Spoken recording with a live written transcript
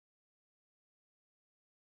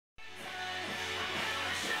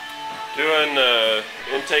Doing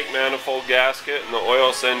intake manifold gasket and the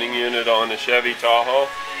oil sending unit on a Chevy Tahoe.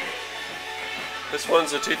 This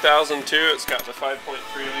one's a 2002, it's got the 5.3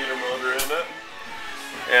 liter motor in it.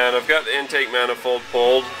 And I've got the intake manifold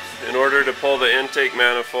pulled. In order to pull the intake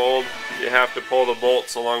manifold, you have to pull the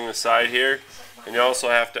bolts along the side here. And you also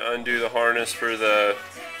have to undo the harness for the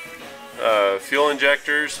fuel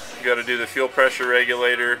injectors. You got to do the fuel pressure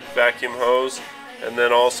regulator, vacuum hose, and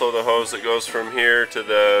then also the hose that goes from here to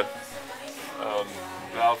the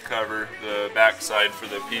valve cover, the back side for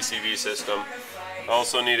the PCV system. I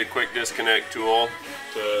also need a quick disconnect tool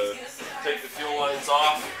to take the fuel lines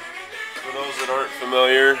off. For those that aren't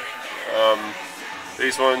familiar,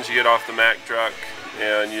 these ones you get off the Mack truck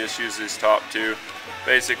and you just use these top two.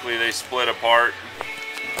 Basically they split apart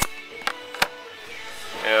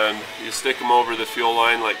and you stick them over the fuel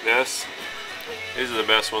line like this. These are the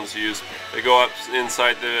best ones to use. They go up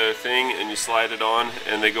inside the thing and you slide it on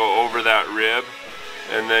and they go over that rib,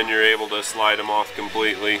 and then you're able to slide them off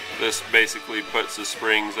completely. This basically puts the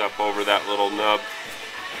springs up over that little nub.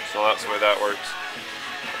 So that's the way that works.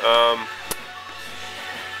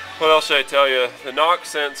 What else should I tell you? The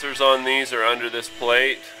NOx sensors on these are under this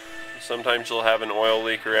plate. Sometimes you'll have an oil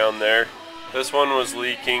leak around there. This one was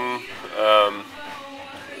leaking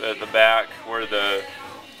at the back where the,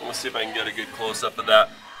 let's see if I can get a good close-up of that.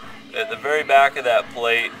 At the very back of that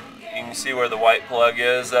plate, you can see where the white plug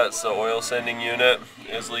is. That's the oil sending unit.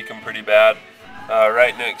 It's leaking pretty bad.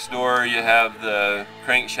 Right next door you have the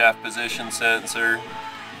crankshaft position sensor.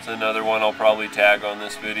 It's another one I'll probably tag on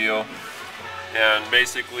this video. And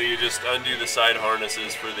basically you just undo the side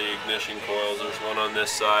harnesses for the ignition coils. There's one on this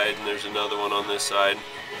side and there's another one on this side.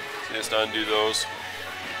 So just undo those.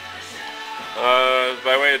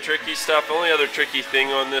 By way of tricky stuff, the only other tricky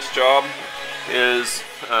thing on this job is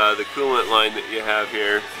the coolant line that you have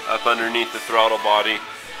here up underneath the throttle body.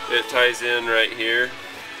 It ties in right here.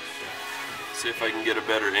 See if I can get a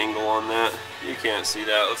better angle on that. You can't see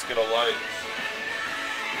that. Let's get a light.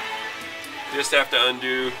 You just have to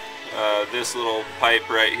undo this little pipe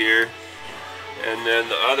right here, and then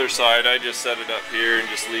the other side I just set it up here and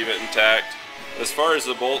just leave it intact. As far as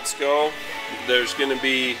the bolts go, there's going to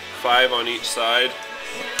be 5 on each side.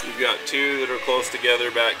 You've got 2 that are close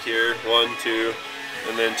together back here, 1, 2,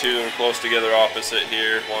 and then 2 that are close together opposite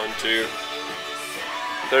here, 1, 2.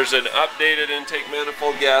 There's an updated intake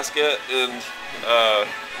manifold gasket and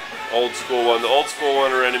old school one. The old school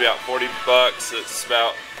one ran about 40 bucks. It's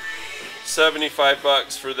about 75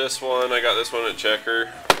 bucks for this one. I got this one at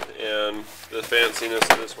Checker, and the fanciness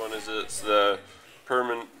of this one is it's the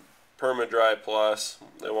Perma-Dry Plus.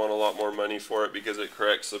 They want a lot more money for it because it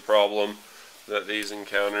corrects the problem that these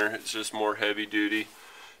encounter. It's just more heavy duty.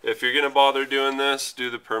 If you're gonna bother doing this, do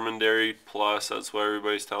the Perma-Dry Plus. That's what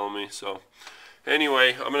everybody's telling me. So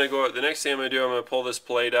anyway, I'm gonna go, the next thing I'm gonna do, I'm gonna pull this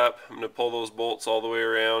plate up. I'm gonna pull those bolts all the way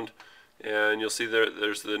around, and you'll see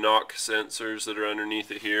there's the NOx sensors that are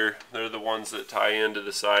underneath it here. They're the ones that tie into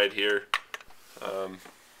the side here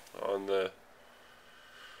on the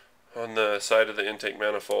side of the intake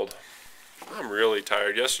manifold. I'm really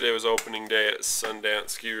tired. Yesterday was opening day at Sundance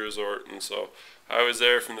Ski Resort, and so I was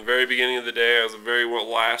there from the very beginning of the day. I was the very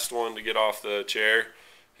last one to get off the chair,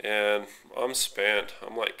 and I'm spent.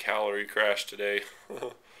 I'm like calorie crash today.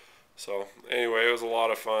 So anyway, it was a lot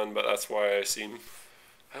of fun, but that's why I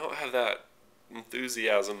don't have that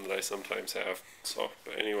enthusiasm that I sometimes have. So,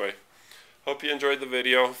 but anyway, hope you enjoyed the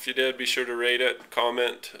video. If you did, be sure to rate it,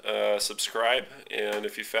 comment, subscribe, and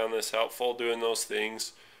if you found this helpful, doing those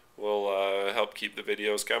things will help keep the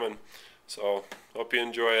videos coming. So, hope you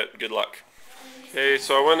enjoy it. Good luck. Okay,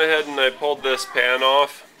 so I went ahead and I pulled this pan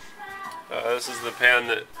off. This is the pan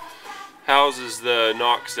that houses the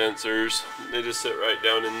NOx sensors. They just sit right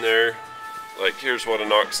down in there. Like, here's what a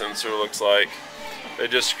NOx sensor looks like. They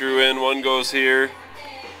just screw in, one goes here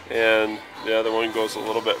and the other one goes a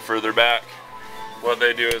little bit further back. What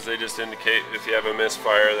they do is they just indicate if you have a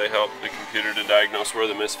misfire. They help the computer to diagnose where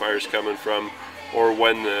the misfire is coming from or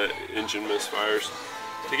when the engine misfires.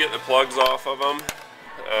 To get the plugs off of them,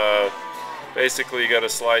 basically you got to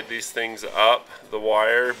slide these things up the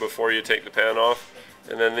wire before you take the pan off,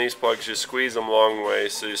 and then these plugs you squeeze them long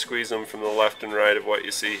ways, so you squeeze them from the left and right of what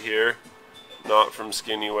you see here, not from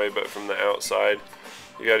skinny way but from the outside.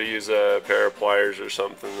 You got to use a pair of pliers or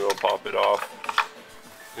something, they'll pop it off.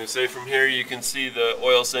 And say from here you can see the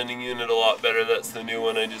oil sending unit a lot better. That's the new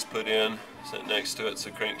one I just put in. Sitting next to it's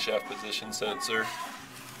a crankshaft position sensor,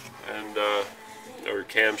 and or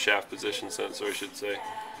camshaft position sensor I should say.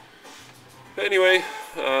 But anyway,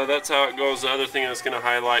 that's how it goes. The other thing I was going to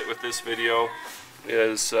highlight with this video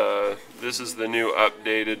is this is the new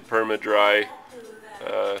updated Perma-Dry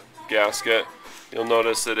gasket. You'll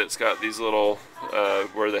notice that it's got these little,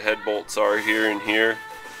 where the head bolts are here and here.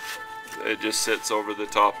 It just sits over the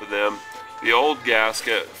top of them. The old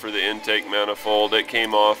gasket for the intake manifold, it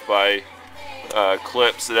came off by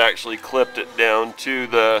clips that actually clipped it down to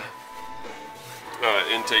the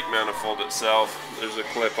intake manifold itself. There's a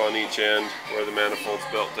clip on each end where the manifold's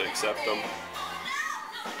built to accept them.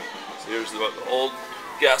 So here's what the old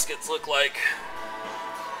gaskets look like.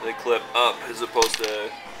 They clip up as opposed to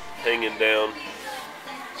hanging down.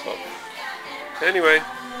 So anyway,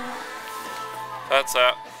 that's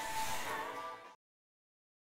that.